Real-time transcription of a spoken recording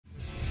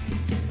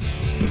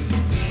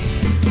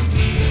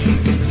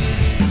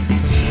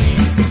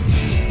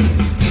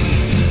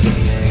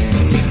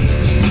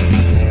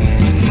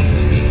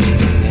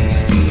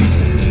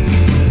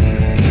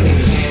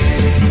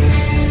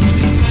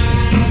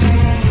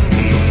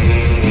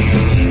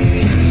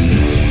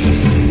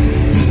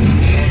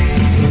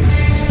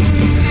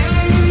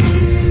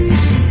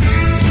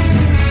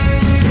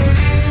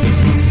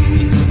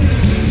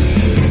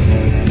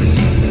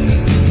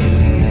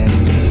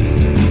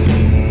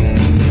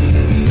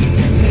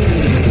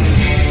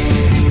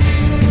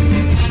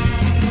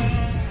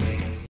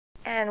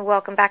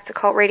Welcome back to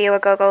Cult Radio A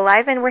Go-Go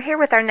Live, and we're here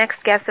with our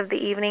next guest of the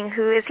evening,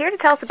 who is here to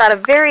tell us about a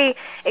very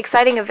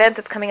exciting event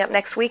that's coming up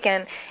next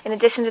weekend. In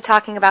addition to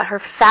talking about her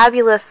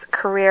fabulous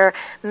career,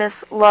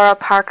 Miss Lara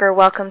Parker,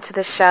 welcome to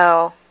the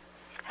show.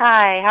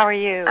 Hi, how are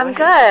you? I'm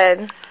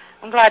good.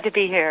 I'm glad to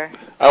be here.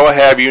 I will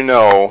have you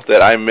know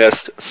that I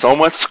missed so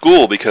much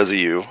school because of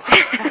you.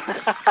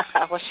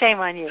 Well, shame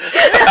on you.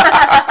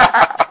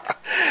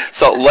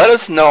 So let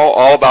us know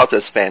all about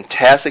this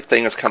fantastic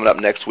thing that's coming up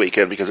next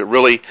weekend, because it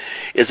really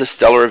is a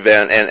stellar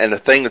event and a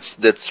thing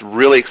that's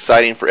really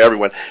exciting for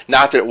everyone.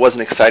 Not that it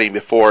wasn't exciting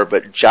before,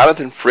 but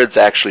Jonathan Frid's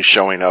actually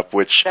showing up,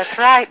 which that's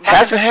right.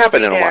 hasn't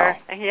happened in a while.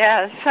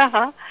 Yes.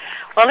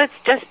 Well, it's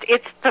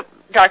the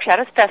Dark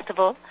Shadows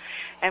Festival,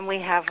 and we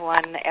have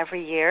one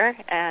every year,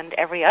 and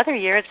every other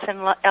year it's in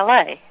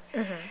L.A.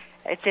 Mm-hmm.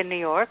 It's in New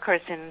York or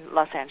it's in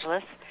Los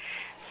Angeles.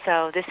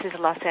 So this is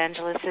Los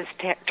Angeles'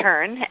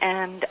 turn,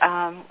 and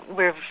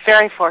we're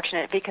very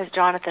fortunate because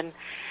Jonathan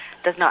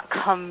does not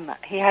come.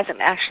 He hasn't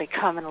actually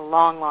come in a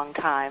long, long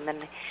time,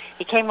 and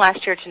he came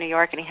last year to New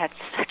York, and he had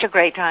such a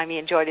great time. He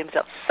enjoyed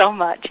himself so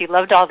much. He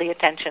loved all the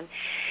attention.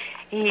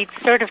 He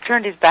sort of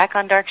turned his back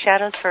on Dark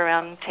Shadows for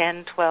around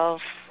 10,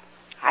 12,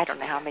 I don't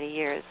know how many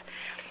years.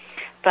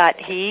 But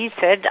he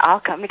said, I'll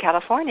come to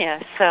California.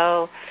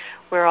 So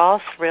we're all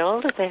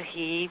thrilled that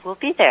he will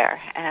be there,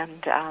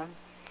 and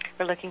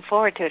we're looking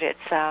forward to it.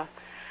 It's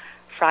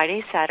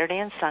Friday, Saturday,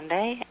 and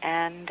Sunday,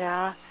 and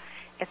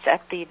it's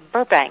at the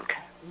Burbank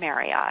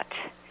Marriott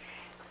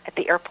at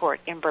the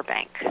airport in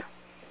Burbank.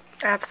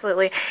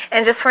 Absolutely.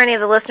 And just for any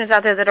of the listeners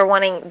out there that are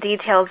wanting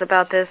details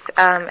about this,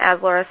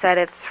 as Laura said,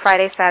 it's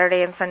Friday,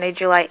 Saturday, and Sunday,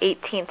 July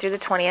 18th through the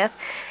 20th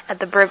at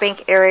the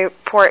Burbank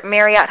Airport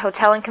Marriott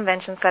Hotel and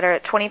Convention Center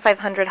at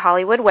 2500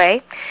 Hollywood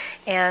Way.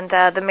 And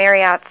the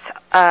Marriott's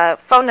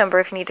phone number,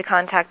 if you need to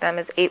contact them,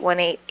 is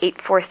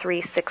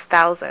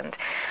 818-843-6000.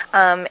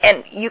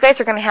 And you guys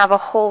are going to have a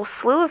whole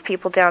slew of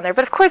people down there.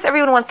 But, of course,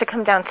 everyone wants to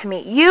come down to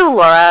meet you,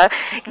 Laura.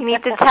 You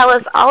need to tell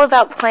us all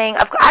about playing.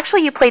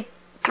 Actually, you played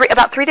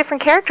about three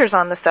different characters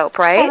on the soap,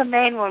 right? Well, the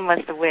main one was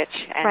the witch,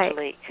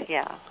 Angelique. Right.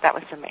 Yeah, that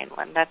was the main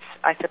one. That's,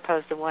 I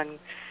suppose, the one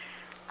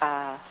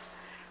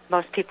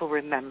most people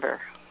remember.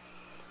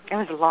 It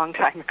was a long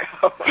time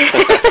ago.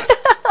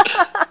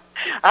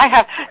 I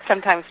have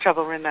sometimes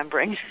trouble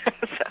remembering.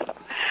 So,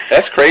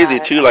 that's crazy,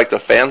 too. Like, the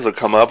fans will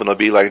come up and they'll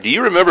be like, do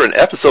you remember in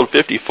episode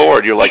 54?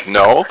 And you're like,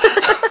 no.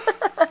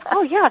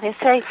 Oh, yeah, they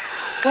say,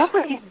 what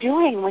were you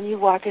doing when you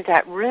walked into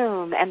that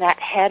room and that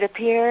head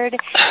appeared,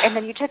 and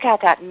then you took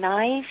out that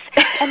knife,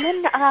 and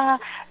then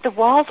the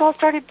walls all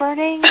started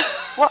burning?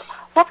 What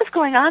was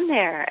going on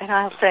there? And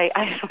I'll say,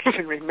 I don't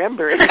even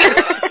remember it.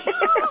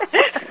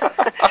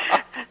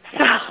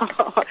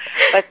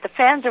 But the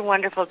fans are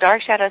wonderful.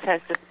 Dark Shadows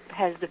has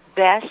the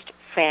best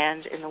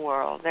fans in the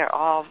world. They're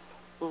all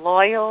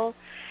loyal.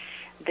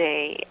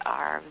 They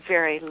are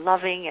very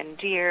loving and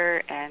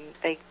dear, and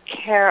they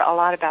care a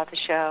lot about the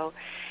show.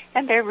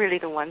 And they're really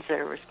the ones that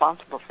are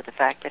responsible for the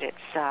fact that it's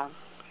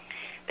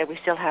that we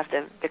still have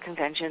the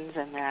conventions,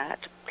 and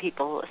that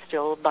people are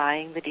still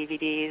buying the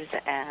DVDs,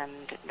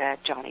 and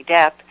that Johnny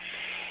Depp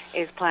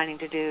is planning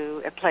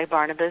to play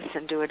Barnabas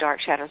and do a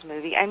Dark Shadows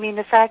movie. I mean,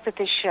 the fact that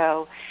this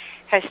show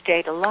has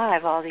stayed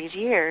alive all these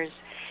years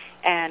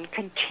and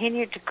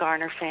continued to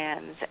garner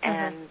fans. Mm-hmm.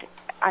 And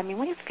I mean,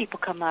 we have people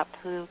come up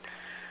who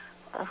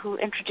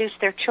introduce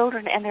their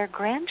children and their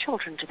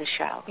grandchildren to the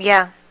show.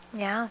 Yeah,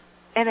 yeah.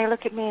 And they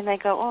look at me and they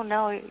go, "Oh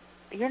no,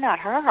 you're not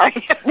her, are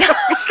you?"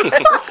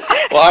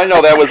 Well, I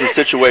know that was a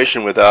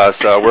situation with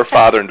us. We're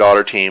father and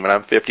daughter team, and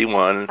I'm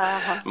 51.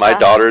 My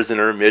daughter's in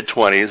her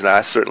mid-20s, and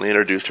I certainly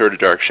introduced her to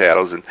Dark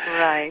Shadows. And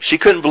right. She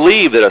couldn't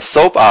believe that a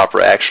soap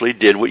opera actually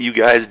did what you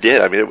guys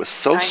did. I mean, it was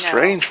so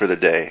strange for the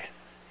day.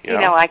 You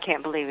know, I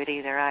can't believe it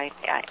either.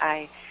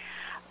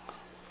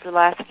 The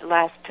last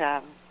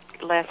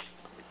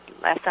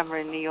summer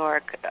in New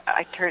York,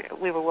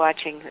 we were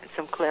watching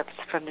some clips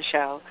from the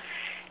show.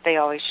 They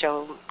always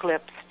show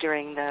clips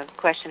during the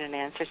question and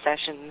answer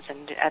sessions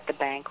and at the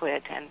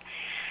banquet, and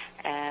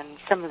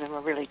some of them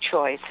are really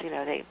choice. You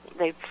know,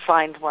 they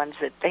find ones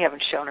that they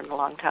haven't shown in a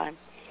long time.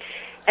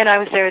 And I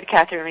was there with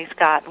Catherine Lee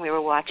Scott, and we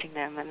were watching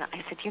them, and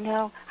I said,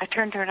 I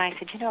turned to her and I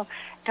said,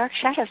 Dark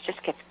Shadows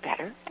just gets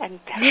better and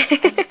better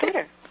and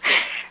better.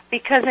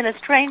 Because in a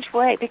strange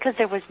way, because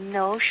there was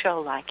no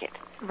show like it.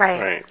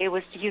 Right. It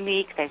was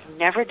unique. They've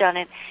never done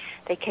it.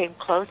 They came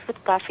close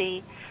with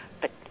Buffy,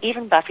 but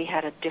even Buffy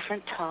had a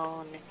different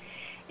tone.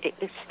 It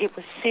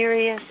was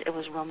serious, it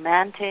was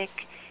romantic,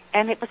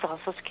 and it was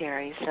also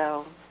scary.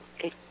 So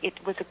it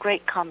was a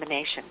great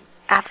combination.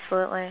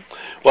 Absolutely.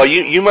 Well,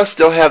 you must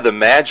still have the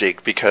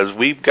magic, because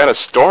we've got a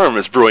storm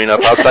is brewing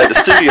up outside the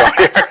studio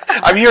here.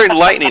 I'm hearing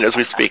lightning as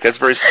we speak. That's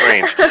very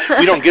strange.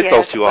 We don't get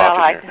those too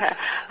often here.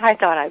 I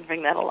thought I'd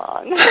bring that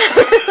along.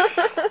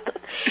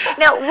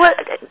 Now,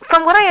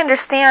 from what I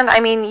understand,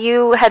 I mean,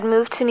 you had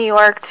moved to New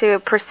York to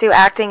pursue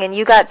acting, and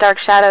you got Dark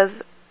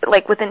Shadows,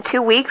 like, within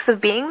 2 weeks of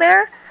being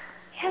there?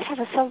 Yes, I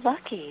was so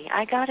lucky.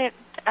 I got it.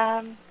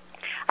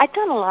 I'd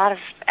done a lot of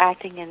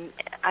acting, and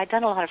I'd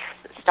done a lot of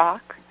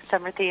stock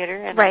summer theater,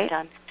 and Right.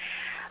 I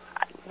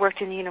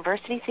worked in the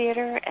university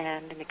theater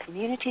and in the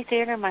community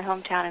theater in my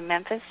hometown in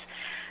Memphis.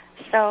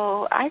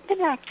 So I've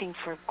been acting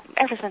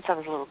ever since I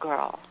was a little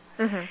girl.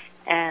 Mm-hmm.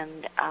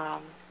 And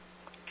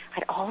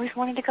I'd always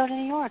wanted to go to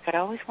New York. I'd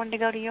always wanted to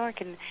go to New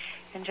York and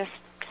just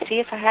see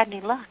if I had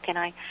any luck. And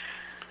I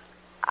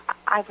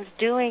was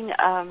doing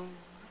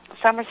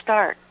summer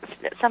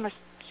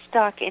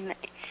stock in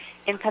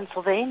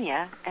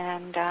Pennsylvania,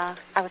 and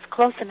I was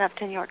close enough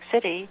to New York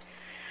City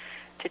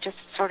to just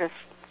sort of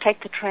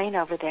take the train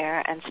over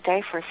there and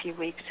stay for a few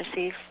weeks to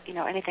see if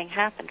anything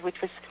happened, which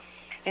was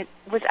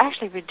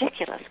actually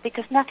ridiculous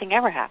because nothing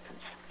ever happens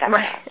that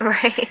fast.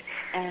 Right.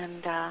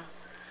 And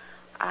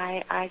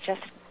I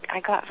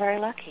got very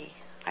lucky.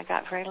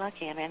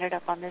 And I ended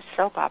up on this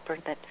soap opera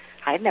that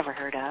I had never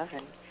heard of,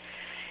 and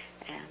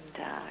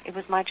it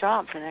was my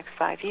job for the next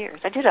 5 years.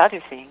 I did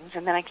other things,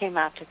 and then I came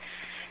out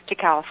to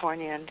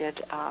California and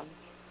did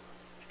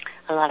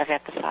a lot of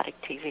episodic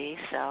TV.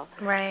 So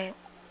right.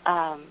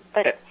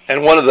 But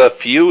and one of the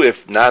few,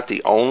 if not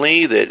the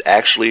only, that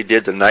actually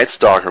did The Night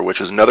Stalker, which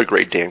was another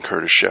great Dan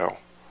Curtis show.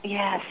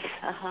 Yes,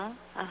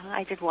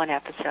 I did one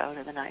episode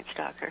of The Night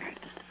Stalker.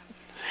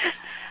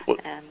 Well,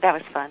 and that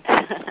was fun.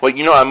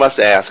 Well, I must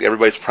ask,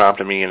 everybody's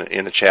prompting me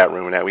in the chat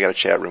room now. We got a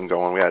chat room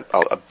going. We got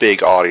a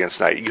big audience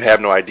tonight. You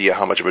have no idea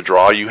how much of a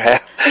draw you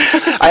have.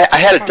 I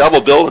had a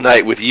double bill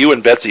tonight with you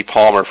and Betsy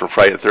Palmer from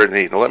Friday the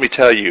 13th. Now, let me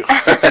tell you.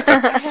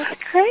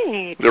 That's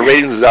great. The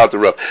ratings is out the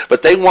roof.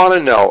 But they want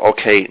to know,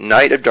 okay,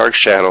 Night of Dark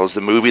Shadows,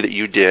 the movie that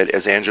you did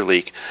as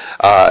Angelique,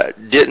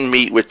 didn't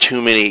meet with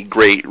too many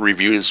great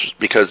reviews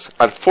because,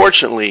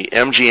 unfortunately,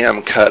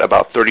 MGM cut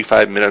about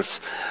 35 minutes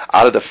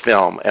out of the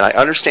film. And I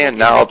understand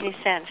now.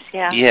 Makes sense,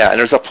 yeah. Yeah, and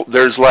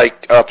there's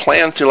like a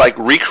plan to like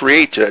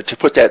recreate to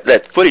put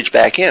that footage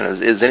back in.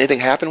 Is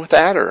anything happen with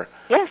that or?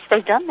 Yes,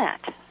 they've done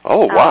that.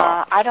 Oh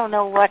wow! I don't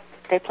know what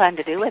they plan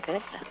to do with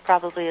it.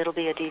 Probably it'll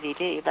be a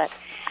DVD, but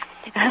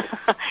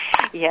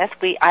yes,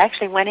 I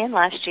actually went in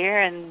last year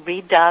and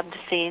redubbed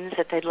scenes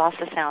that they'd lost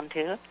the sound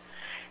to,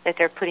 that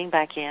they're putting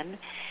back in.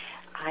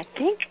 I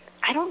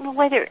don't know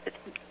whether.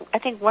 I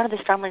think one of the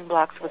stumbling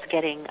blocks was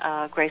getting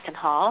Grayson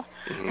Hall,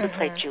 who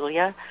played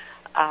Julia.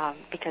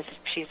 Because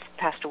she's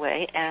passed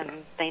away,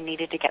 and they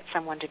needed to get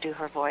someone to do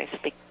her voice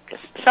because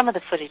some of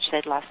the footage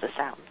they'd lost the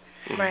sound.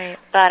 Right.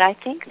 But I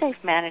think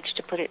they've managed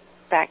to put it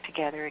back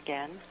together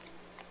again.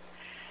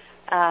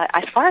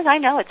 As far as I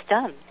know, it's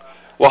done.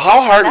 Well,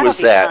 how hard That'll was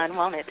be that fun,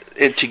 won't it?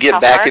 To get How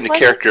back hard into was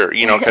character?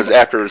 Because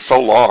after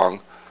so long.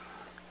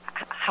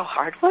 How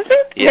hard was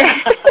it?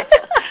 Yeah.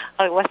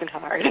 Oh, it wasn't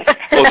hard.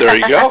 Oh, there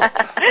you go.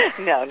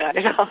 No, not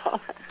at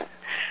all.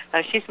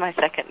 She's my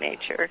second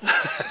nature.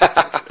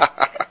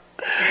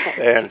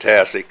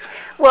 Fantastic.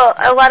 Well,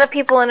 a lot of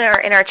people in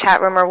our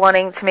chat room are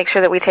wanting to make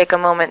sure that we take a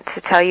moment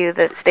to tell you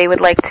that they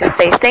would like to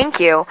say thank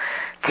you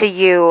to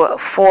you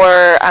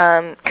for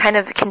kind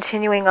of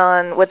continuing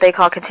on what they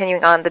call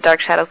continuing on the Dark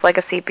Shadows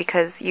legacy,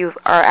 because you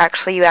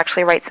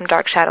actually write some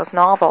Dark Shadows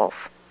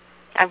novels.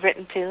 I've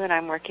written 2, and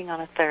I'm working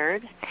on a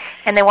 3rd.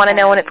 And they want to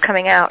know when it's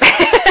coming out.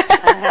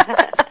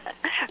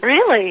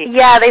 Really?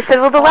 Yeah, they said,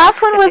 well, the last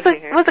one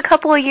was a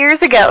couple of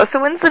years ago, so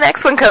when's the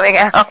next one coming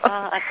out?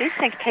 These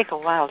things take a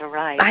while to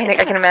write.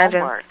 I can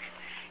imagine. Homework.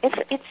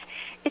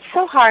 It's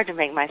so hard to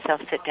make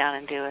myself sit down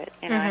and do it.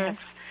 I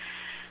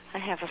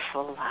have a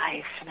full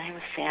life, and I have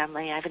a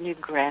family. I have a new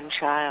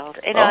grandchild.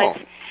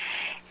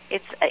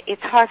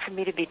 It's hard for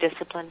me to be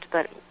disciplined,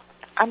 but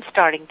I'm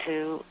starting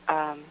to.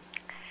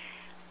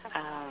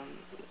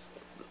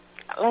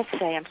 Let's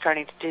say I'm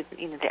starting to do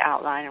the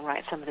outline and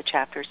write some of the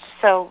chapters.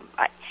 So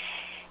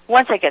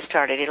once I get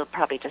started, it'll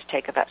probably just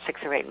take about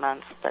 6 or 8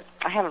 months. But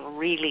I haven't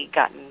really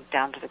gotten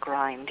down to the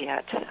grind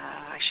yet.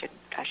 I should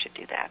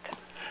do that.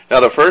 Now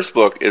the first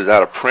book is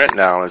out of print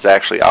now and is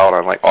actually out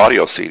on like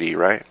audio CD,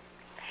 right?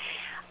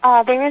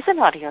 There is an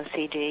audio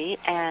CD,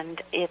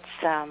 and it's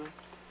about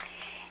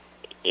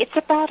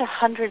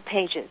 100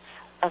 pages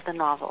of the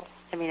novel.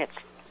 I mean,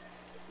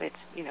 it's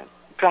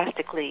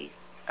drastically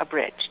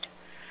abridged.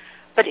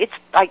 But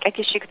I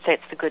guess you could say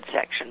it's the good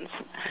sections.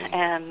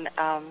 And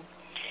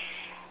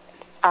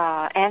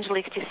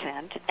Angelique's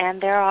Descent, and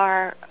there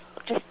are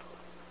just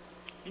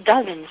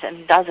dozens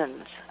and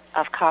dozens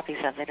of copies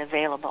of it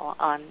available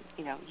on,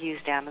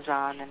 used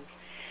Amazon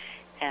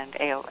and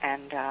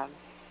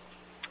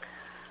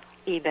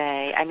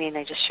eBay. I mean,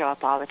 they just show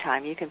up all the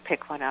time. You can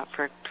pick one up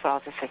for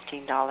 $12 to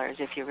 $15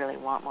 if you really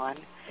want one.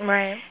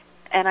 Right.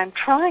 And I'm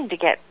trying to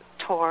get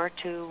Tor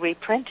to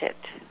reprint it.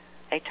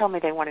 They told me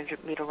they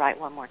wanted me to write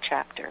one more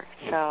chapter,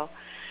 so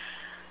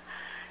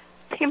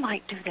they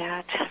might do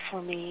that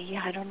for me.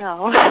 I don't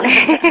know.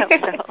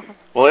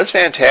 Well, it's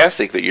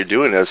fantastic that you're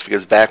doing this,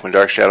 because back when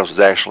Dark Shadows was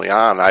actually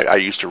on, I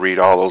used to read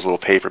all those little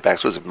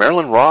paperbacks. Was it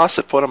Marilyn Ross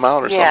that put them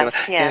out or something?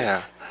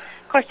 Yeah.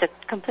 Of course, a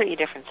completely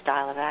different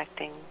style of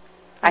acting.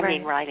 I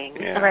mean, writing.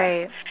 Yeah.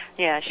 Right.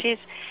 Yeah, he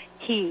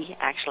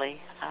actually.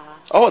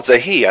 Oh, it's a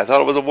he. I thought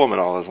it was a woman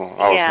all this long.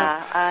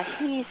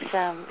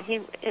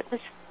 It was,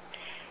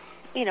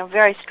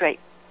 very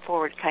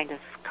straightforward kind of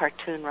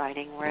cartoon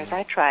writing, whereas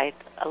I tried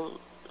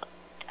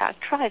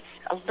tried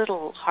a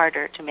little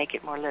harder to make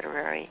it more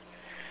literary.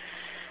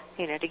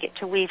 To get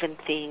to weave in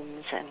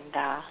themes and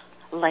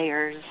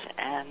layers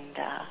and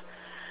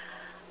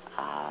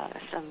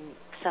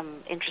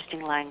some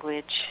interesting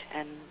language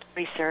and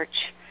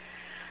research.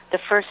 The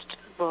first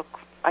book,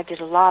 I did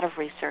a lot of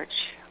research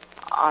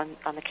on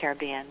the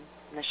Caribbean,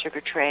 and the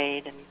sugar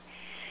trade and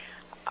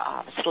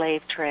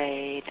slave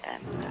trade,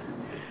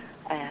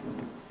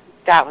 and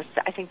that was,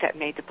 I think that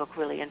made the book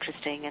really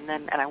interesting. And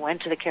I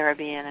went to the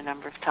Caribbean a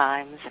number of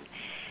times,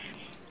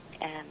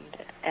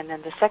 and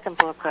then the second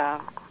book,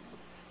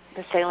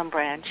 the Salem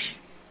branch,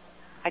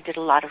 I did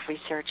a lot of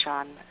research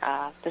on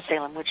the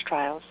Salem witch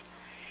trials,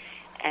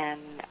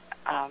 and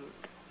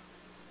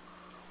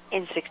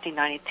in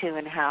 1692,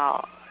 and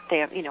how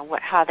they,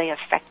 how they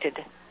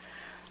affected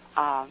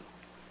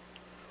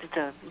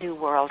the New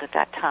World at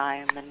that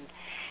time,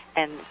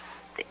 and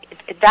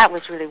that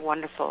was really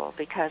wonderful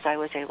because I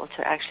was able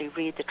to actually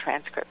read the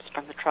transcripts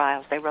from the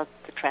trials. They wrote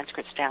the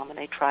transcripts down when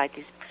they tried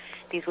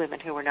these women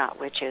who were not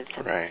witches.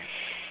 Right.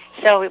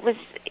 So it was,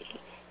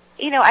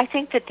 I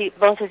think that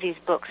both of these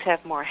books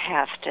have more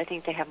heft. I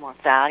think they have more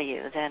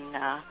value than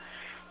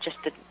just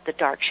the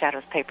Dark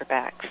Shadows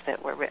paperbacks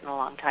that were written a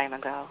long time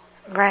ago.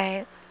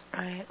 Right,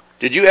 right.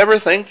 Did you ever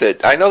think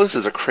that, I know this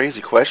is a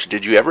crazy question,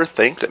 did you ever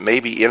think that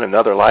maybe in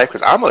another life,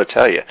 because I'm going to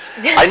tell you,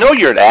 I know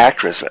you're an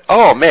actress.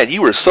 Oh, man,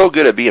 you were so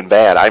good at being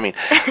bad. I mean,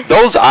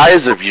 those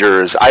eyes of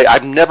yours,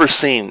 I've never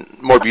seen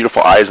more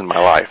beautiful eyes in my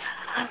life.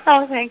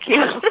 Oh, thank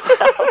you.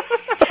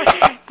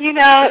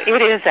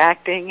 It is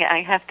acting,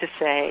 I have to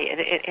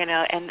say.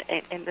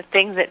 And the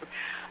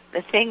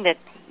thing that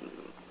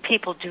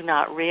people do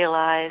not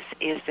realize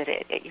is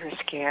that you're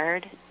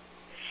scared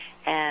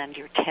and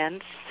you're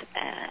tense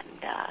and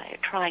you're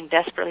trying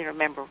desperately to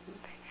remember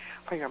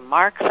where your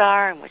marks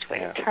are and which way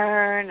to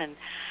turn. And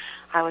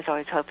I was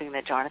always hoping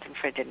that Jonathan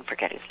Frid didn't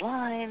forget his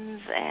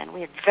lines, and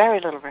we had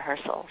very little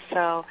rehearsal.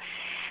 So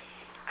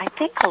I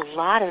think a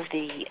lot of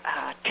the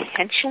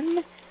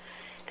tension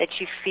that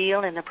you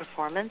feel in the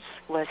performance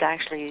was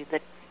actually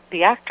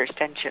the actor's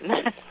tension.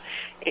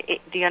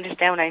 Do you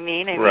understand what I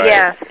mean? Right.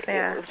 Yes,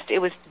 yeah. It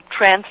was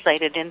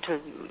translated into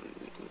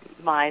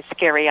my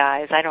scary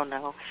eyes. I don't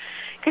know,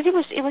 because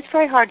it was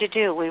very hard to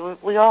do.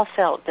 We all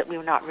felt that we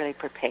were not really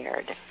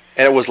prepared.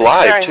 And it was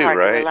live too, hard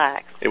right? To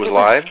relax. It was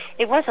live?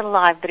 It wasn't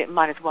live, but it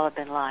might as well have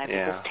been live.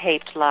 Yeah. It was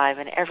taped live,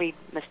 and every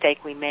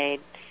mistake we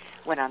made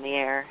went on the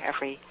air.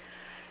 Every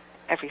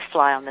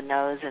fly on the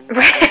nose, and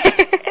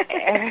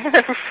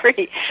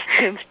every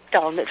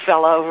tombstone that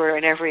fell over,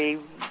 and every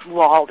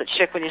wall that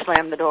shook when you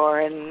slammed the door,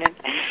 and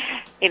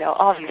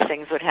all these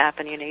things would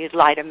happen. You'd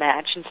light a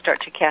match and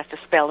start to cast a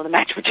spell, and the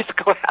match would just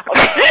go out.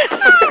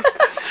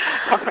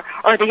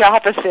 or the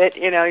opposite,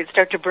 you'd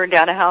start to burn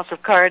down a house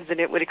of cards, and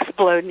it would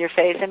explode in your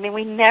face. I mean,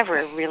 we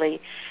never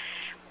really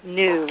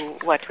knew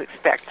what to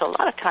expect. So a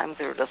lot of times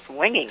we were just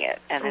winging it,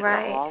 and it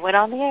all went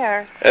on the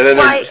air. And then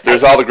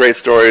there's all the great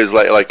stories,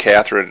 like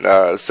Catherine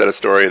said a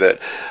story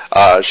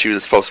that she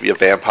was supposed to be a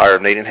vampire,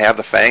 and they didn't have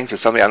the fangs or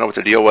something. I don't know what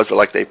the deal was, but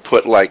like they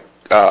put like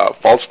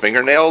false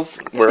fingernails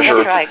where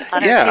her... Right,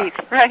 on her teeth,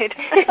 right.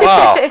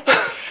 Wow.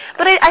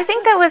 But I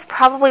think that was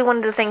probably one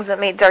of the things that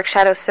made Dark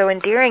Shadows so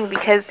endearing,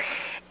 because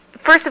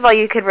first of all,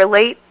 you could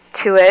relate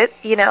to it,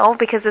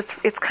 because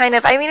it's kind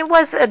of, I mean, it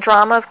was a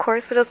drama, of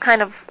course, but it was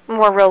kind of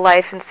more real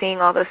life and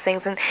seeing all those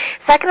things. And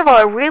second of all,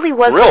 it really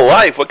was... Real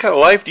life? What kind of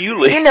life do you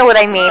live? You know what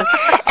I mean.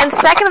 And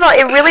second of all,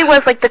 it really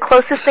was like the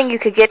closest thing you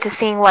could get to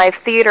seeing live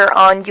theater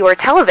on your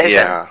television.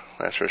 Yeah,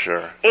 that's for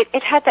sure.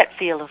 It had that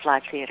feel of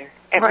live theater.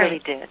 It really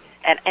did.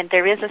 And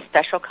there is a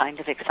special kind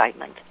of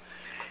excitement.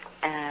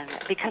 And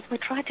because we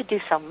tried to do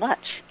so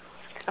much.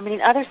 I mean,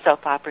 in other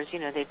soap operas,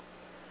 they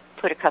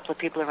put a couple of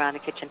people around the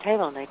kitchen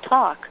table and they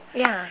talk.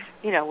 Yeah.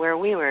 Where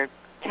we were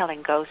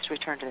telling ghosts to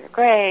return to their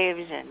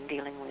graves and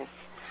dealing with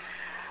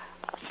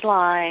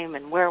slime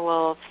and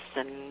werewolves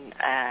and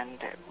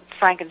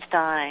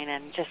Frankenstein,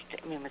 and just,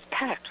 I mean, it was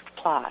packed with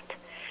plot.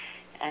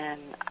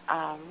 And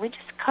we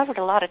just covered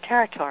a lot of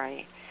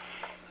territory.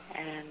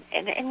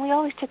 And we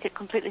always took it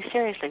completely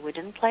seriously. We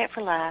didn't play it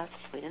for laughs.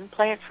 We didn't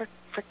play it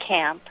for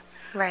camp.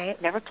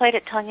 Right. Never played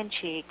it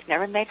tongue-in-cheek.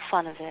 Never made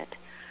fun of it.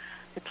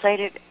 We played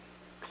it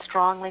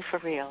strongly for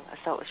real.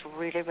 So it was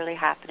really, really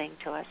happening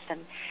to us.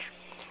 And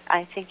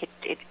I think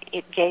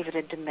it gave it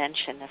a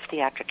dimension of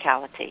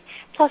theatricality.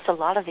 Plus, a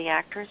lot of the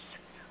actors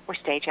were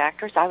stage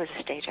actors. I was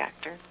a stage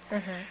actor.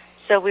 Mm-hmm.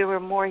 So we were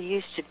more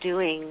used to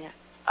doing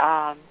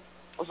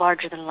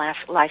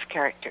larger-than-life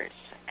characters.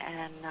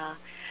 And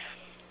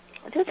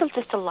there's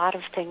just a lot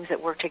of things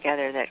that worked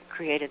together that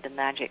created the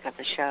magic of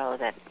the show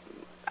that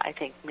I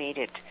think made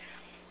it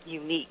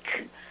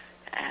unique.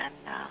 And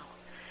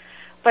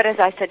but as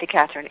I said to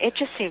Catherine, it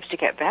just seems to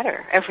get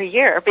better every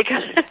year,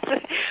 because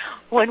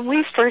when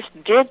we first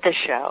did the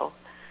show,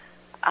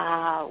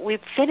 we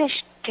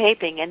finished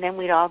taping, and then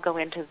we'd all go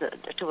into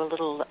a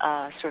little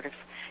sort of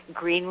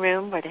green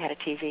room where they had a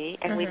TV,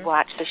 and we'd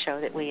watch the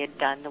show that we had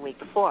done the week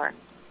before.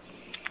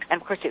 And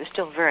of course, it was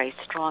still very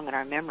strong in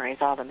our memories,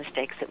 all the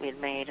mistakes that we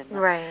had made and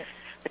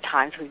the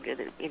times we'd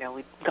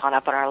gone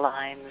up on our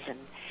lines and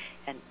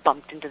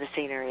bumped into the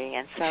scenery,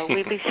 and so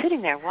we'd be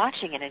sitting there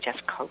watching it and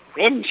just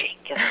cringing.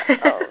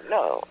 Oh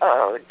no,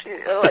 oh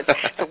dear,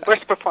 it's the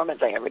worst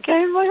performance I ever gave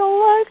in my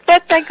whole life.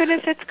 But thank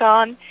goodness it's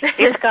gone.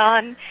 It's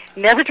gone,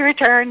 never to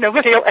return.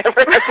 Nobody will ever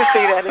have to see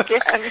that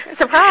again.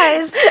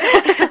 Surprise!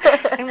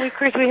 And of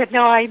course we had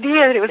no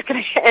idea that it was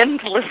going to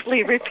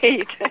endlessly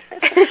repeat.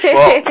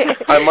 Well,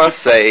 I must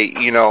say,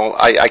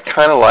 I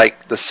kind of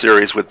like the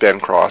series with Ben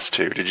Cross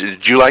too.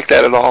 Did you like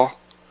that at all?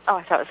 Oh,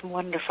 I thought it was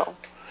wonderful.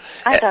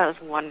 I thought it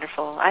was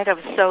wonderful. I thought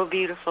it was so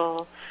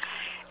beautiful.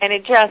 And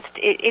it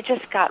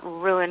just got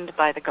ruined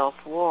by the Gulf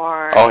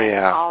War. Oh,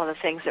 yeah. And all of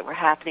the things that were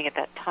happening at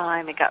that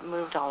time. It got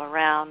moved all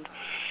around.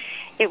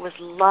 It was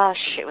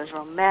lush. It was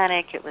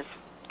romantic. It was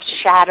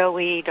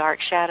shadowy,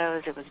 dark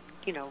shadows. It was,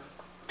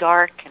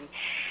 dark.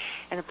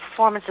 And the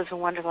performances were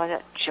wonderful. I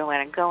thought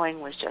Joanna Going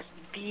was just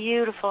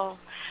beautiful.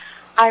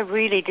 I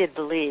really did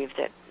believe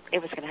that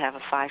it was going to have a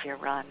 5-year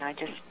run. I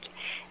just,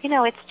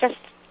 it's just...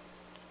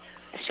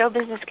 show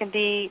business can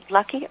be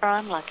lucky or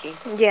unlucky.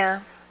 Yeah.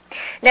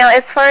 Now,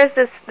 as far as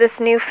this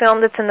new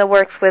film that's in the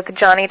works with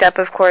Johnny Depp,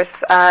 of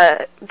course,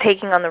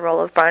 taking on the role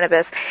of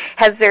Barnabas,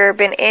 has there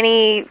been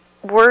any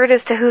word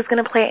as to who's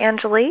going to play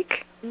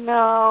Angelique?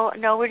 No,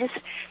 we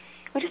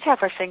just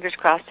have our fingers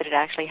crossed that it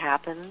actually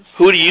happens.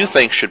 Who do you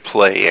think should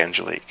play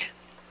Angelique?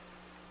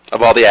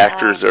 Of all the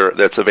actors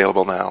that's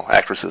available now,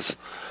 actresses.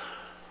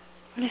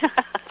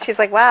 She's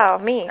like, wow,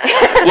 me.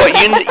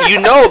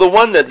 Well, the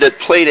one that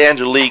played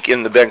Angelique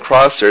in the Ben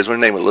Cross series, her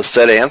name was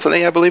Lisette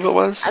Anthony, I believe it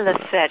was?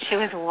 Lisette, she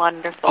was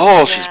wonderful.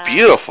 Oh, she's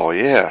beautiful,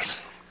 yes.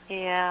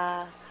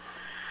 Yeah.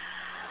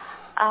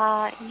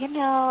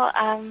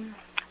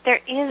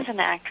 There is an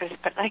actress,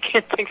 but I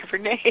can't think of her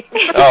name.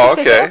 Oh,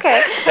 okay.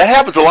 Okay. That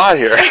happens a lot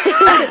here.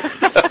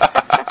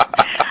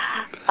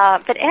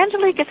 But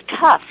Angelique is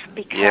tough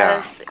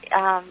because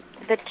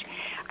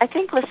I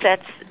think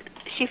Lisette's,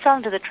 she fell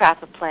into the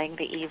trap of playing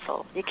the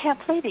evil. You can't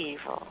play the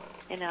evil.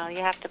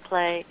 You have to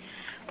play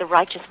the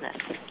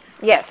righteousness.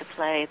 Yes. You have to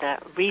play the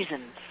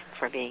reasons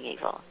for being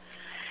evil.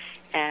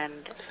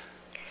 And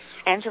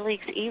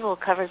Angelique's evil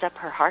covers up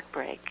her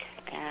heartbreak.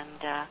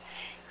 And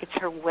it's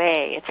her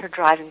way. It's her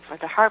driving force.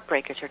 The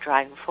heartbreak is her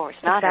driving force,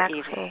 not her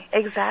evil.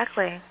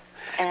 Exactly.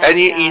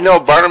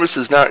 And Barnabas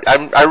is not,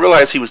 I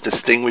realize he was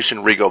distinguished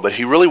and regal, but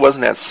he really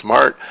wasn't that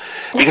smart.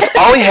 Because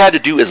all he had to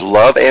do is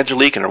love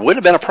Angelique and there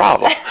wouldn't have been a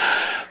problem.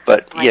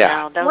 But,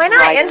 yeah. Why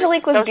not?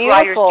 Angelique was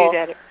beautiful.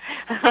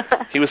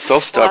 He was so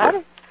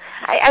stubborn.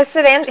 I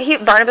said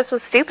Barnabas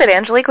was stupid.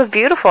 Angelique was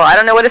beautiful. I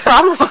don't know what his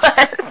problem was.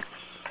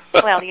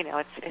 Well,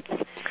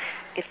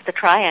 it's the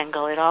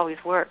triangle. It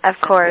always works. Of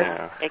course.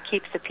 Yeah. It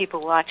keeps the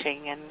people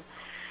watching. And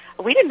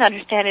we didn't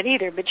understand it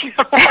either, but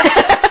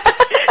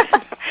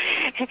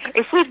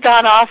if we'd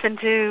gone off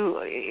into,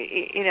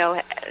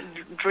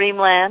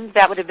 dreamland,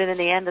 that would have been in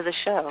the end of the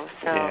show.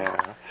 So.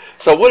 Yeah.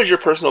 So what is your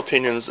personal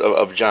opinions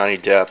of Johnny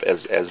Depp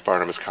as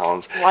Barnabas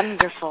Collins?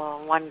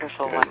 Wonderful,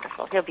 wonderful,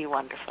 wonderful. He'll be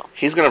wonderful.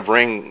 He's going to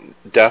bring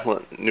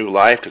definite new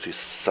life because he's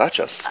such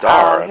a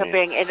star.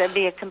 It'll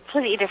be a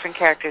completely different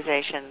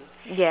characterization.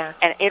 Yeah.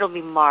 And it'll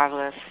be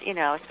marvelous,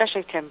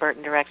 especially if Tim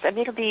Burton directs.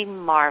 It'll be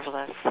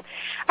marvelous.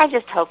 I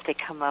just hope they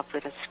come up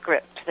with a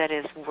script that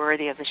is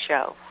worthy of the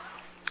show.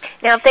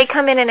 Now, if they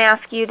come in and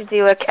ask you to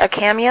do a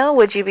cameo,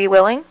 would you be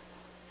willing?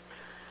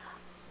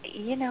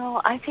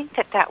 I think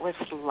that was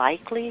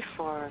likely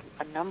for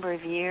a number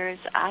of years.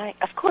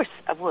 Of course,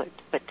 I would,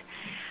 but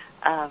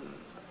I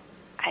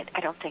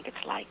don't think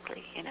it's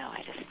likely.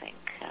 I just think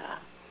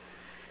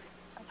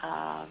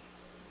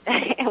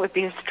it would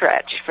be a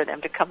stretch for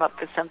them to come up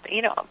with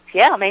something.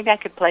 Yeah, maybe I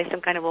could play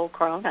some kind of old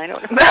crone. I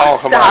don't know. Oh,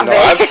 come on! No,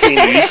 I've seen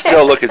you. You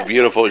still look as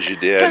beautiful as you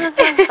did.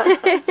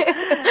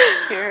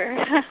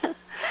 Sure.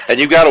 And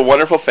you've got a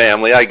wonderful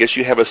family. I guess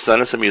you have a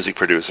son as a music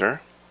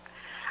producer.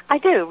 I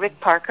do. Rick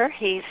Parker.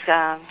 He's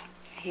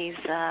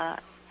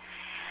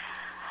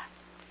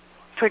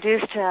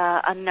produced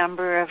a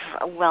number of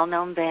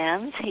well-known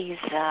bands. He's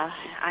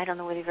I don't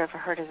know whether you've ever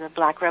heard of the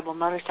Black Rebel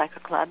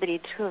Motorcycle Club, but he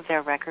did 2 of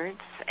their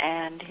records.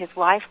 And his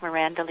wife,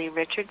 Miranda Lee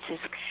Richards,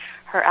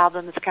 her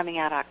album is coming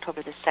out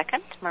October the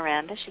 2nd.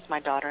 Miranda, she's my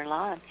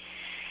daughter-in-law, and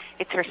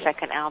it's her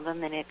second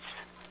album, and it's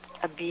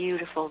a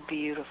beautiful,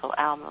 beautiful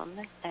album.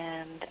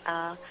 And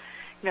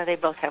they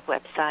both have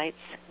websites,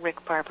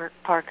 Rick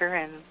Parker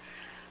and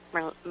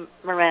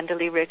Miranda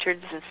Lee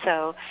Richards, and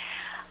so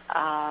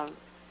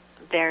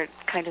they're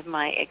kind of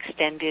my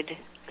extended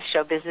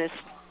show business.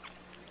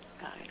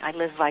 I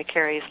live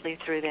vicariously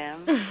through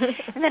them.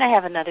 And then I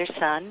have another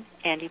son,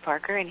 Andy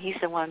Parker, and he's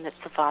the one that's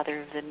the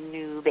father of the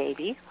new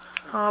baby.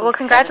 Oh, well,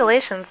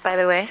 congratulations, by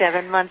the way.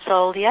 7 months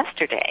old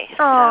yesterday.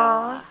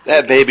 Aww. So.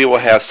 That baby will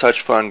have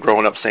such fun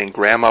growing up saying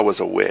Grandma was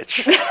a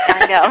witch.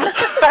 I know.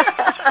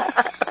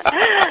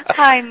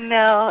 I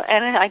know,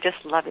 and I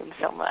just love him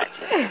so much.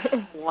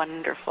 It's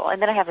wonderful.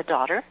 And then I have a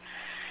daughter,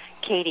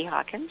 Katie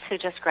Hawkins, who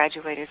just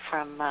graduated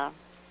from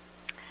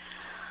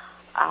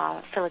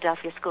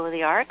Philadelphia School of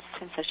the Arts,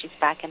 and so she's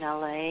back in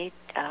L.A.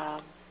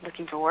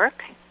 looking for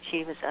work.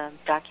 She was a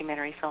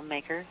documentary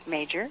filmmaker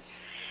major,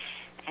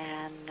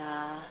 and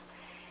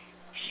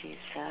she's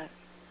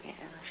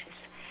she's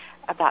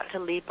about to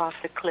leap off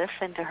the cliff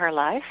into her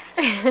life.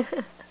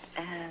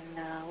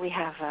 And we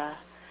have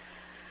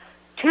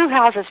 2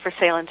 houses for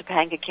sale in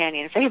Topanga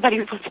Canyon. If anybody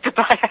wants to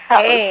buy a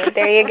house. Hey,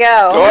 there you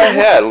go. Go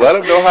ahead. Let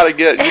them know how to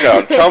get,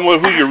 tell them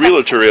who your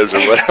realtor is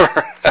or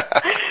whatever.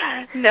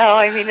 No,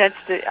 I mean,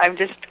 I'm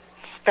just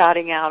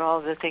spouting out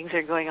all the things that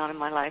are going on in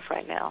my life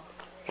right now.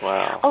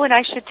 Wow. Oh, and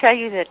I should tell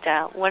you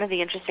that one of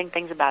the interesting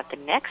things about the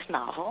next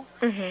novel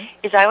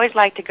is I always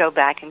like to go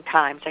back in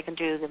time. So I can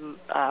do the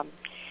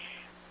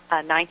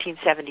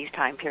 1970s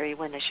time period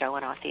when the show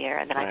went off the air,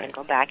 and then I can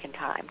go back in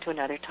time to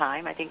another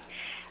time. I think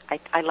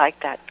I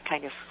like that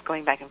kind of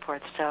going back and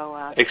forth.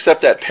 So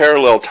except that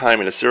parallel time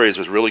in the series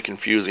was really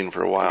confusing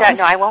for a while.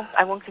 No, I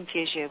won't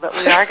confuse you, but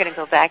we are going to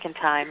go back in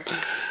time,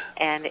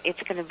 and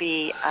it's going to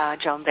be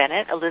Joan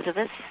Bennett,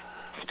 Elizabeth's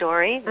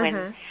story,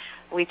 when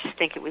we just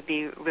think it would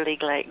be really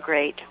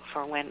great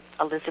for when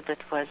Elizabeth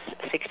was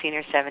 16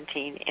 or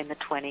 17 in the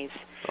 20s.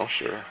 Oh,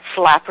 sure.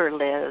 Flapper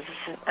Liz.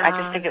 I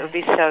just think it would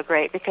be so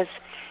great because,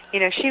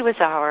 she was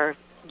our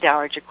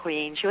Dowager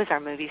Queen. She was our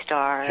movie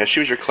star. Yeah, she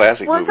was your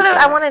classic movie star. star.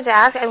 I wanted to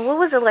ask, and what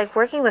was it like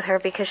working with her?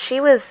 Because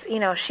she was,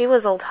 she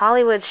was old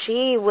Hollywood.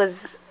 She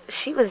was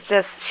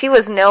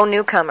no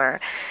newcomer.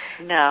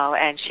 No,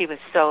 and she was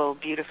so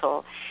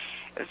beautiful.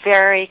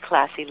 Very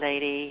classy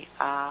lady.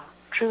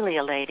 Truly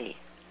a lady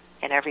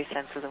in every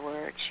sense of the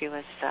word. She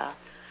was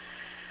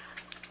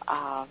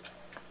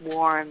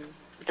warm,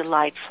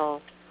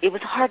 delightful. It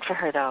was hard for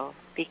her, though,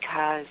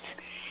 because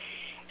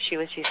she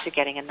was used to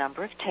getting a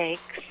number of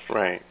takes.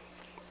 Right.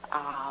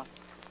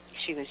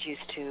 She was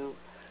used to,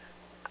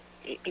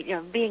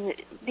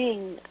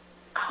 being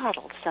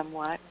coddled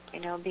somewhat,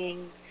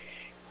 being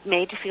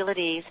made to feel at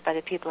ease by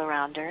the people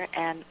around her.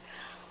 And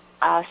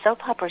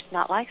soap opera's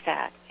not like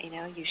that.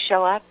 You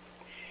show up,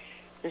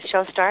 the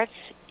show starts,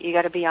 you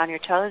got to be on your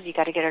toes, you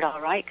got to get it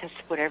all right, because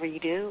whatever you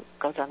do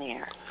goes on the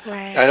air.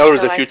 Right. I know there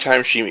was a few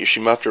times she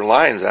muffed her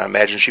lines. I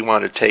imagine she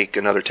wanted to take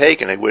another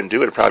take, and they wouldn't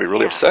do it. It probably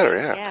really upset her.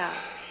 Yeah.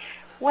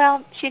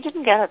 Well, she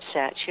didn't get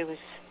upset. She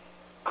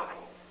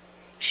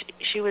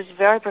was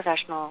very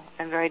professional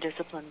and very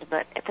disciplined,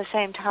 but at the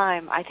same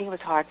time, I think it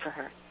was hard for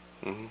her.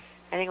 Mm-hmm.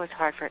 I think it was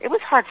hard for her. It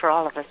was hard for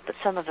all of us, but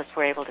some of us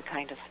were able to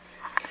kind of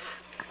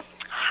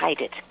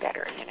hide it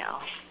better,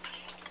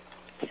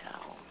 So.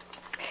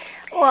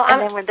 Well,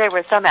 and then when there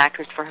were some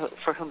actors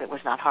for whom it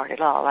was not hard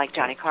at all, like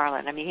Johnny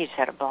Carlin. I mean, he just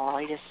had a ball.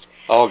 He just.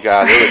 Oh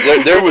God,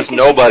 there was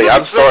nobody.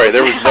 I'm sorry,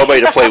 there was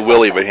nobody to play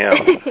Willie but him.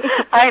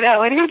 I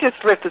know, and he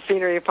just ripped the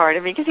scenery apart. I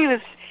mean, because he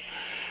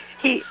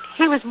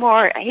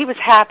was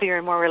happier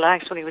and more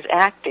relaxed when he was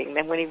acting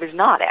than when he was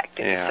not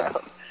acting. Yeah.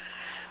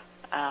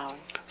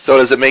 So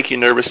does it make you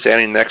nervous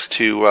standing next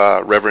to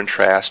Reverend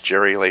Trask,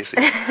 Jerry Lacey?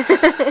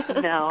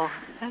 No.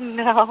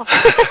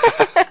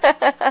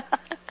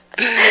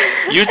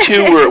 You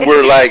two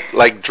were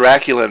like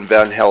Dracula and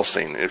Van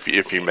Helsing,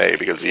 if you may,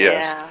 because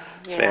Yeah.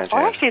 fantastic.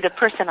 Well, actually, the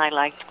person I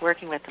liked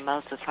working with the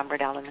most was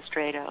Humbert Allen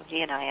Estrado.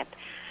 He and I had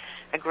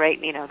a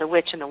great, the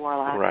Witch and the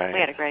Warlock. Right. We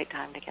had a great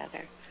time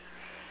together.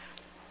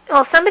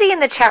 Well, somebody in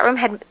the chat room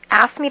had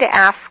asked me to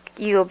ask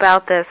you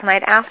about this, and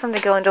I'd asked them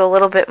to go into a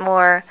little bit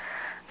more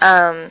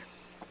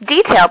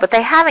detail, but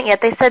they haven't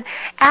yet. They said,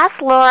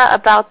 ask Laura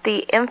about the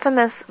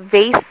infamous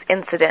vase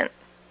incident.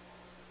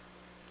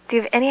 Do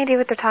you have any idea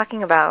what they're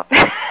talking about?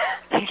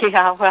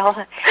 Yeah,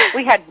 well,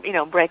 we had,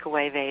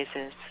 breakaway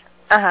vases.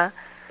 Uh-huh.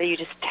 So you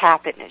just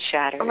tap it and it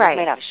shatters. Right. It's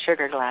made out of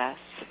sugar glass.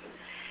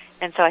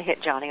 And so I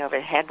hit Johnny over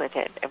the head with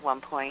it at one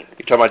point.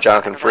 You talking about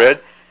Jonathan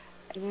Frid?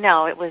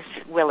 No, it was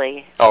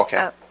Willie. Oh, okay.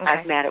 Okay. I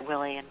was mad at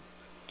Willie, and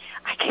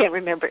I can't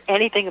remember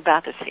anything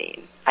about the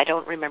scene. I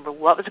don't remember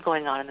what was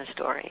going on in the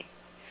story.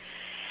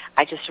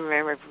 I just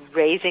remember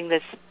raising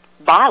this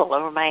bottle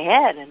over my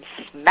head and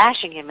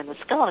smashing him in the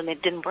skull, and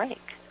it didn't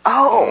break.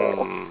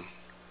 Oh.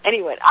 And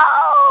he went,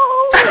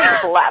 oh! And he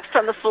collapsed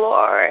on the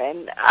floor,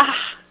 and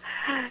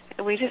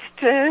we just,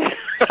 that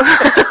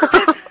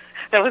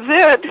was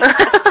it.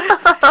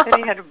 And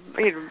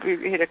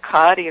he had a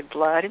cut, he had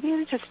blood. I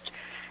mean, it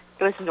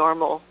was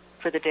normal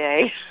for the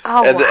day.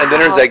 Oh, and then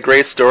there's that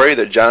great story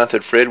that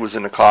Jonathan Frid was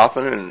in the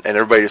coffin, and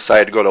everybody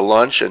decided to go to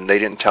lunch, and they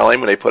didn't tell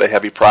him, and they put a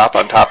heavy prop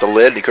on top of the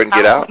lid, and he couldn't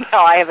get out. No,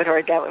 I haven't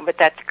heard that one, but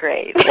that's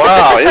great.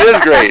 Wow, it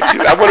is great.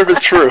 I wonder if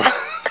it's true.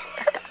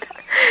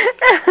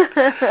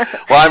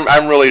 Well,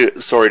 I'm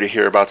really sorry to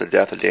hear about the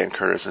death of Dan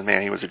Curtis, and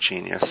man, he was a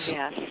genius.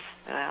 Yes,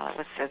 well, it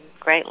was a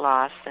great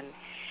loss, and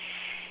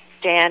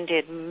Dan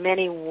did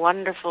many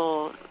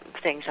wonderful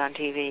things on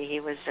TV. He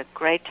was a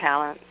great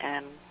talent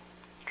and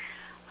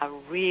a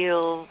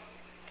real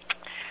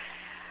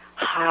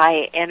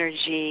high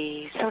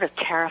energy, sort of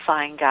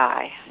terrifying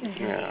guy.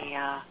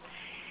 Yeah.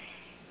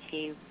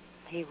 He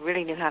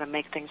really knew how to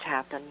make things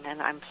happen,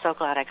 and I'm so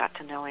glad I got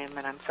to know him,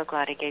 and I'm so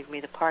glad he gave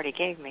me the part he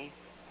gave me.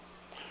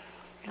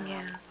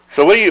 Yeah.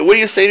 So what do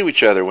you say to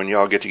each other when you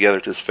all get together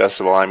at this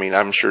festival? I mean,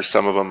 I'm sure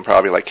some of them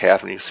probably like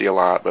Catherine you see a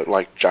lot, but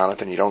like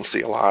Jonathan you don't see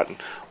a lot. And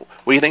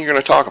what do you think you're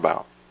going to talk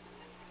about?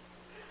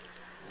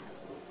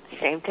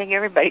 same thing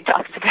everybody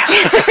talks about.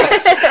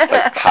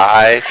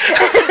 Hi.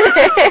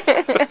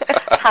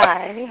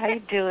 Hi, how you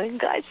doing,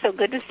 guys? So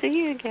good to see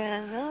you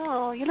again.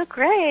 Oh, you look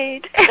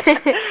great.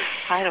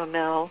 I don't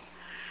know.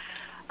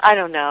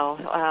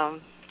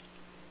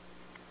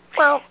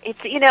 Well,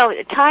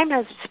 it's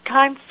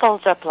time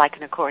folds up like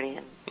an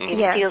accordion.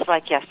 It feels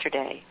like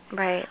yesterday.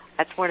 Right.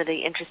 That's one of the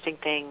interesting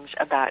things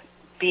about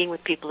being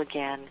with people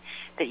again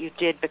that you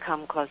did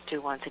become close to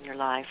once in your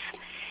life.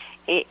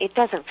 It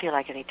doesn't feel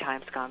like any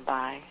time's gone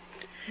by.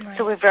 Right.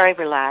 So we're very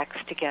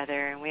relaxed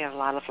together, and we have a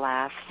lot of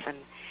laughs, and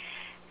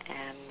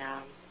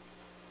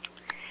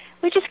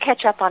we just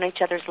catch up on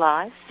each other's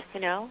lives.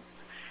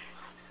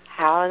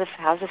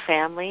 How's the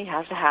family?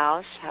 How's the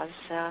house?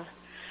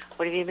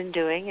 What have you been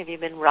doing? Have you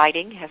been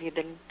writing? Have you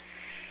been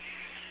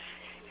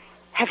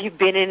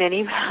in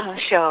any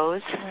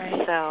shows?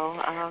 Right.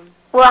 So.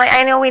 Well,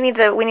 I know we need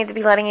to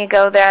be letting you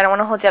go there. I don't want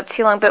to hold you up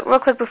too long, but real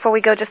quick before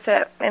we go, and it's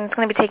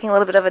going to be taking a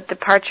little bit of a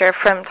departure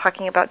from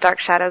talking about Dark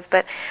Shadows,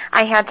 but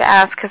I had to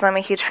ask because I'm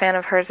a huge fan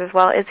of hers as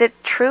well. Is it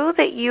true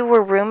that you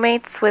were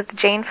roommates with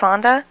Jane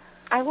Fonda?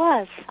 I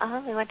was.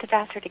 We went to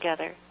Vassar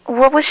together.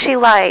 What was she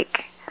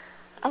like?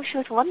 Oh, she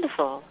was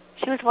wonderful.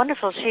 She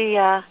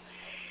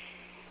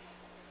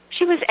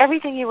was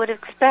everything you would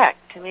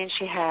expect. I mean,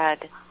 she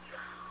had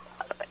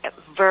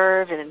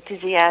verve and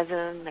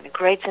enthusiasm and a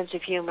great sense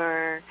of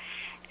humor,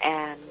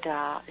 and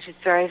she's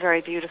very,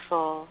 very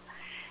beautiful.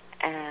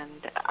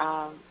 And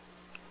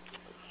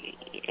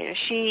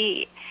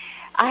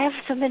I have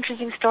some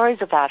interesting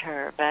stories about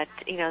her, but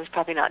there's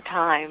probably not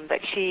time.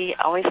 But she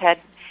always had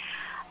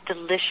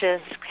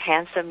delicious,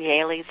 handsome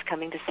Yaleys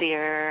coming to see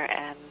her,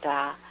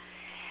 and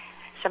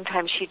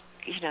sometimes she'd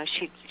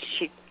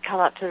come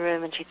up to the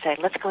room and she'd say,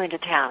 "Let's go into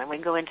town," and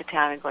we'd go into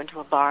town and go into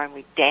a bar and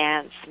we'd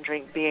dance and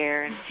drink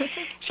beer. And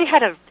she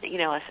had a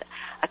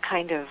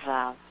kind of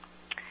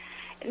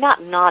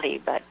not naughty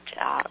but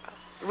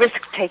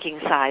risk-taking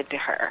side to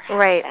her.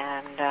 Right.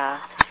 And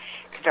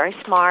very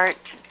smart.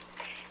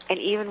 And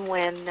even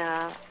when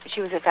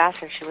she was at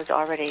Vassar, she was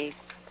already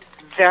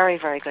very,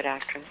 very good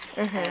actress.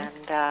 Mm-hmm.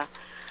 And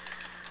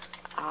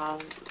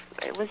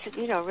it was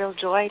a real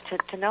joy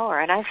to know her.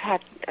 And I've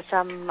had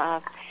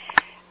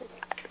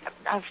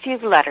a few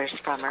letters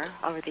from her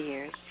over the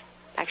years.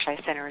 Actually,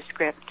 I sent her a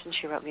script, and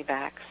she wrote me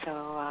back. So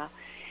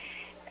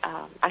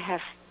I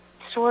have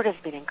sort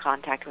of been in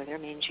contact with her. I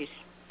mean,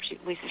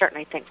 we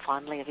certainly think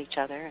fondly of each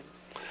other.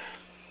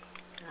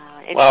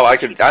 And, well, I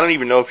don't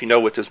even know if you know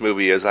what this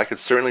movie is. I could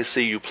certainly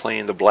see you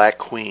playing the Black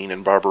Queen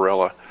in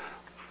Barbarella.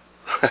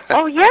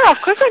 Oh, yeah, of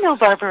course I know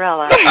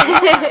Barbarella.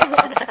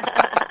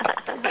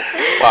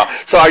 Wow.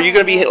 So are you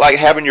going to be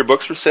having your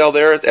books for sale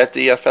there at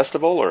the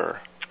festival,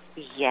 or?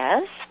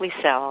 Yes, we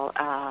sell.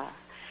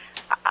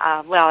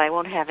 Well, I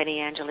won't have any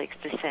Angelique's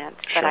Descent,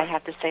 but I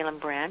have the Salem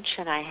Branch,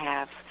 and I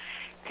have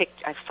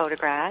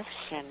photographs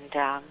and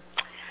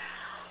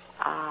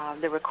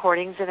the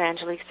recordings of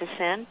Angelique's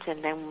Descent,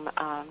 and then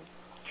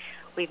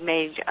we've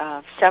made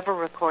several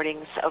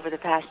recordings over the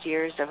past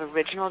years of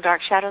original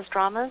Dark Shadows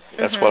dramas.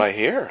 That's what I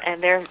hear.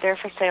 And they're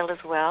for sale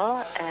as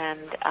well,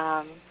 and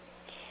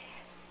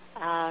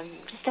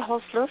just a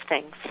whole slew of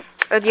things.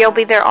 You'll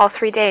be there all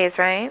 3 days,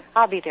 right?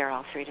 I'll be there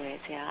all 3 days,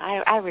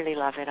 yeah. I really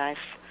love it.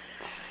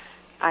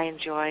 I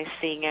enjoy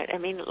seeing it. I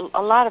mean,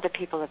 a lot of the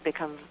people have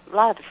become,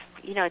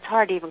 it's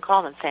hard to even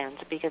call them fans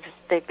because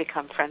they've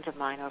become friends of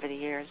mine over the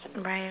years.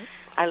 And right.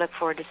 I look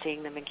forward to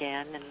seeing them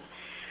again. And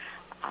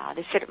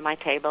they sit at my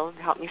table and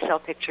help me sell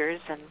pictures,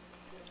 and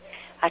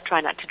I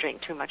try not to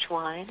drink too much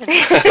wine.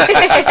 Because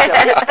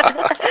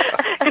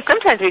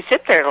sometimes we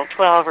sit there till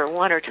 12 or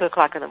 1 or 2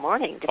 o'clock in the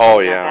morning,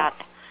 depending on about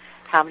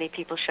how many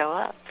people show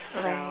up.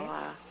 Right.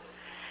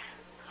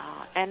 So,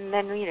 and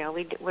then we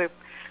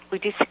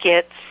do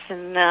skits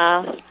and.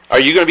 Are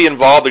you going to be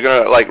involved? They're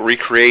going to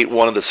recreate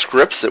one of the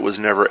scripts that was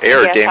never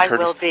aired. Yes, Dan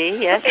Curtis? Will be.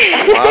 Yes.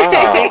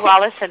 Wow. Dave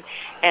Wallace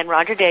and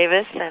Roger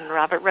Davis and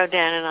Robert Rodin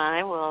and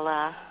I will.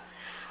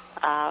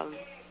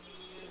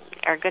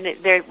 Are going to.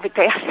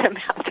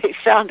 Somehow they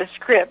found a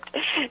script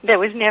that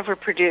was never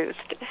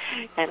produced,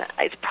 and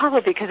it's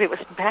probably because it was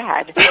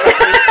bad.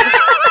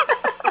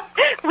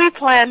 We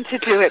plan to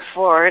do it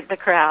for the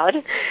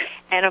crowd,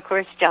 and of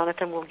course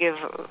Jonathan will give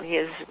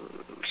his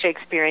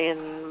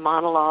Shakespearean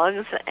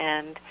monologues,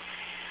 and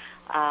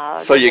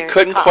so you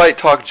couldn't quite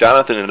talk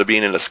Jonathan into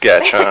being in a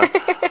sketch, huh?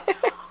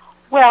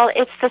 Well,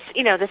 it's the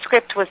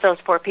script was those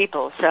 4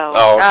 people, so.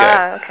 Oh,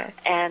 okay. Okay.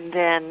 And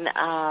then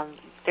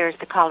there's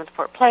the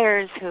Collinsport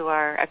Players, who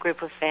are a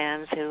group of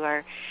fans who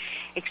are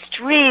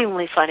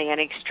extremely funny and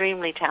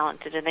extremely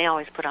talented, and they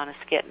always put on a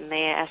skit, and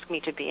they ask me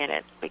to be in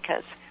it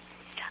because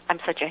I'm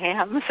such a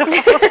ham. So.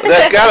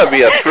 That's got to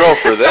be a thrill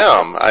for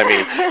them. I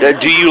mean,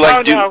 do you like?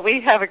 Oh no, we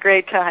have a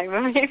great time.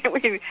 I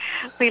mean,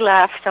 we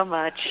laugh so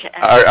much.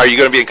 Are you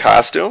going to be in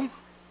costume?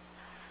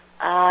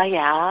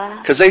 Yeah.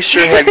 Because they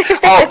sure had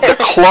the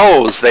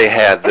clothes they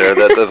had there.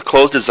 The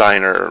clothes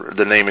designer,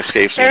 the name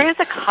escapes me. There is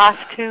a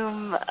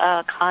costume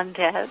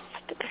contest,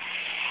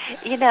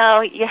 You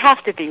know, you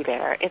have to be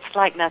there. It's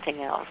like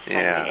nothing else.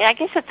 Yeah. I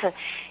guess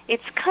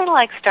it's kind of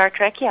like Star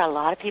Trek. Yeah, a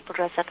lot of people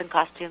dress up in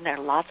costume. There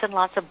are lots and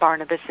lots of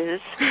Barnabases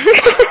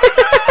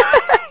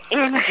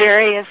in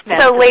various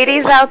messages. So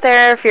ladies out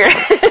there, if you're...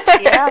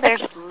 Yeah,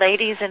 there's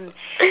ladies in,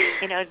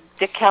 you know,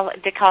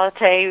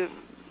 décolleté,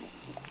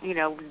 you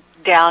know,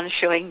 down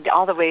showing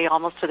all the way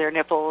almost to their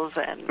nipples,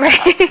 and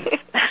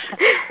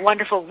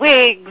wonderful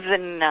wigs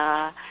and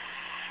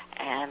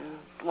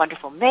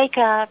wonderful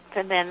makeup,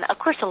 and then of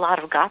course a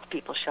lot of goth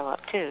people show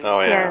up too.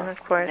 Oh yeah,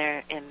 of course.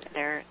 In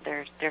their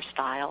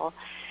style.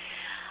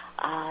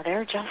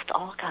 They're just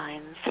all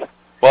kinds.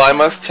 Well, I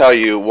must tell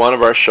you, one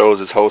of our shows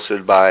is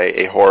hosted by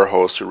a horror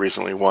host who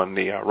recently won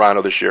the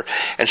Rhino this year,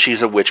 and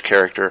she's a witch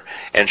character,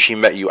 and she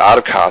met you out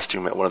of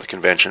costume at one of the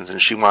conventions,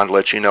 and she wanted to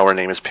let you know her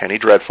name is Penny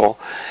Dreadful,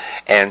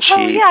 and she...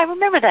 Oh, yeah, I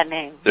remember that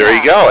name. There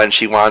you go, and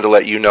she wanted to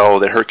let you know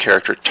that her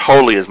character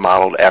totally is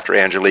modeled after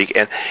Angelique,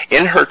 and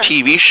in her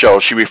TV show,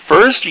 she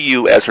refers to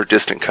you as her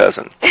distant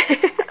cousin.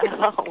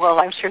 Oh, well,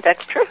 I'm sure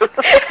that's true.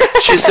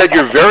 She said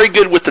you're very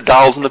good with the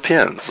dolls and the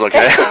pins,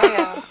 okay?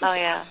 Oh,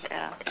 yeah.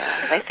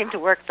 They seem to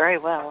work very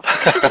well.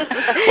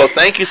 Well,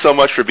 thank you so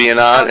much for being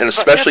on, and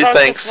especially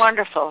thanks.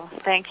 Wonderful.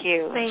 Thank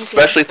you.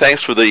 Especially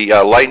thanks for the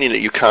lightning that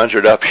you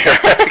conjured up here.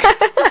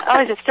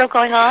 Oh, is it still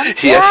going on?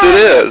 Yes, it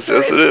is.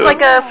 Yes, it is. It's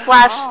like a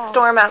flash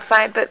storm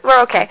outside, but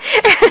we're okay.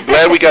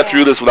 Glad we got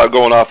through this without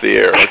going off the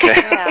air, okay?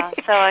 Yeah,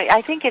 so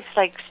I think it's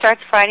like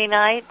starts Friday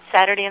night,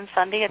 Saturday and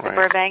Sunday at the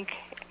Burbank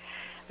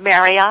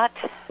Marriott,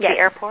 the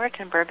airport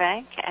in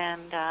Burbank,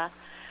 and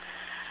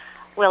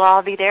we'll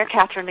all be there.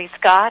 Catherine Lee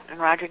Scott and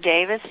Roger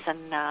Davis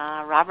and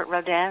Robert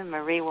Rodin,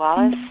 Marie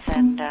Wallace,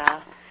 and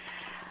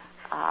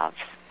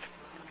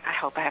I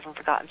hope I haven't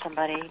forgotten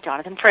somebody.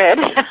 Jonathan Frid.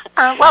 Well,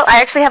 I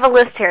actually have a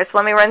list here, so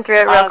let me run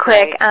through it real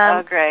quick.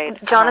 Great.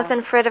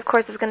 Jonathan Frid, of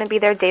course, is going to be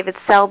there. David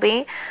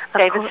Selby.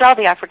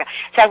 Selby, I forgot.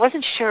 So I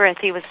wasn't sure if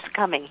he was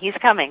coming. He's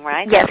coming,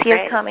 right? Yes, he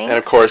is coming. And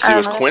of course, he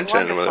was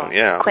Quentin,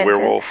 the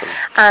werewolf.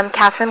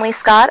 Catherine Lee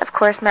Scott, of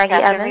course, Maggie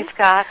Evans. Catherine Lee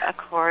Scott, of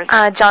course.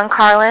 John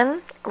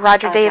Carlin,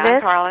 Roger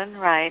Davis. John Carlin,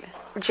 right.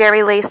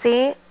 Jerry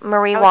Lacey,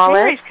 Marie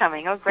Wallace. Jerry's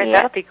coming. Oh, great.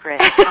 Yeah. That'll be great.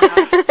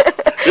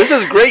 This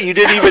is great. You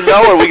didn't even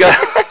know her. We got...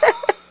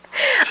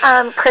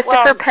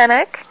 Christopher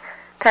Pennock.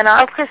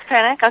 Oh, Chris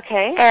Pennock,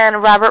 okay.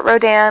 And Robert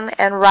Rodin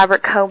and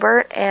Robert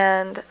Cobert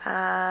and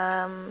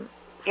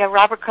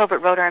Robert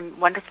Cobert wrote our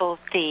wonderful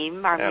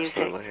theme, our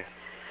music.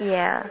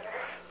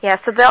 Yeah,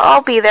 so they'll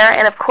all be there,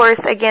 and of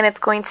course, again, it's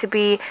going to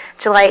be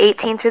July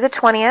 18th through the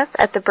 20th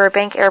at the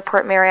Burbank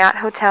Airport Marriott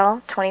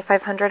Hotel,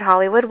 2500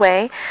 Hollywood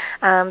Way.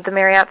 The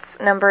Marriott's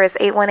number is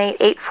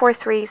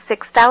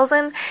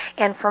 818-843-6000,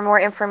 and for more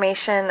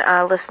information,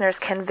 listeners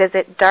can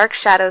visit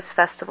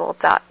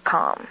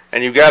darkshadowsfestival.com.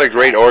 And you've got a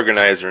great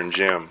organizer in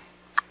Jim.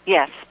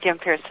 Yes, Jim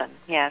Pearson,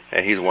 yes.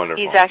 Yeah, he's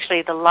wonderful. He's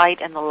actually the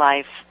light and the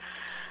life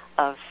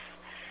of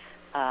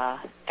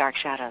Dark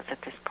Shadows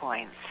at this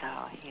point, so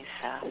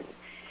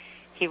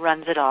he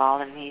runs it all,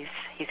 and he's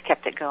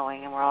kept it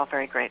going, and we're all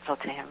very grateful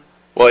to him.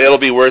 Well, it'll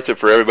be worth it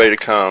for everybody to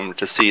come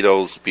to see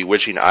those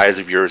bewitching eyes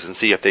of yours and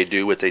see if they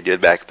do what they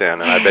did back then,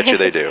 and I bet you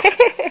they do.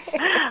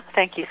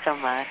 Thank you so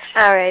much.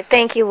 All right.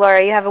 Thank you,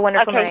 Laura. You have a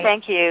wonderful night. Okay,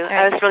 thank you.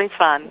 Right. It was really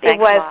fun. It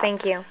was.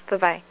 Thank you.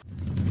 Bye-bye.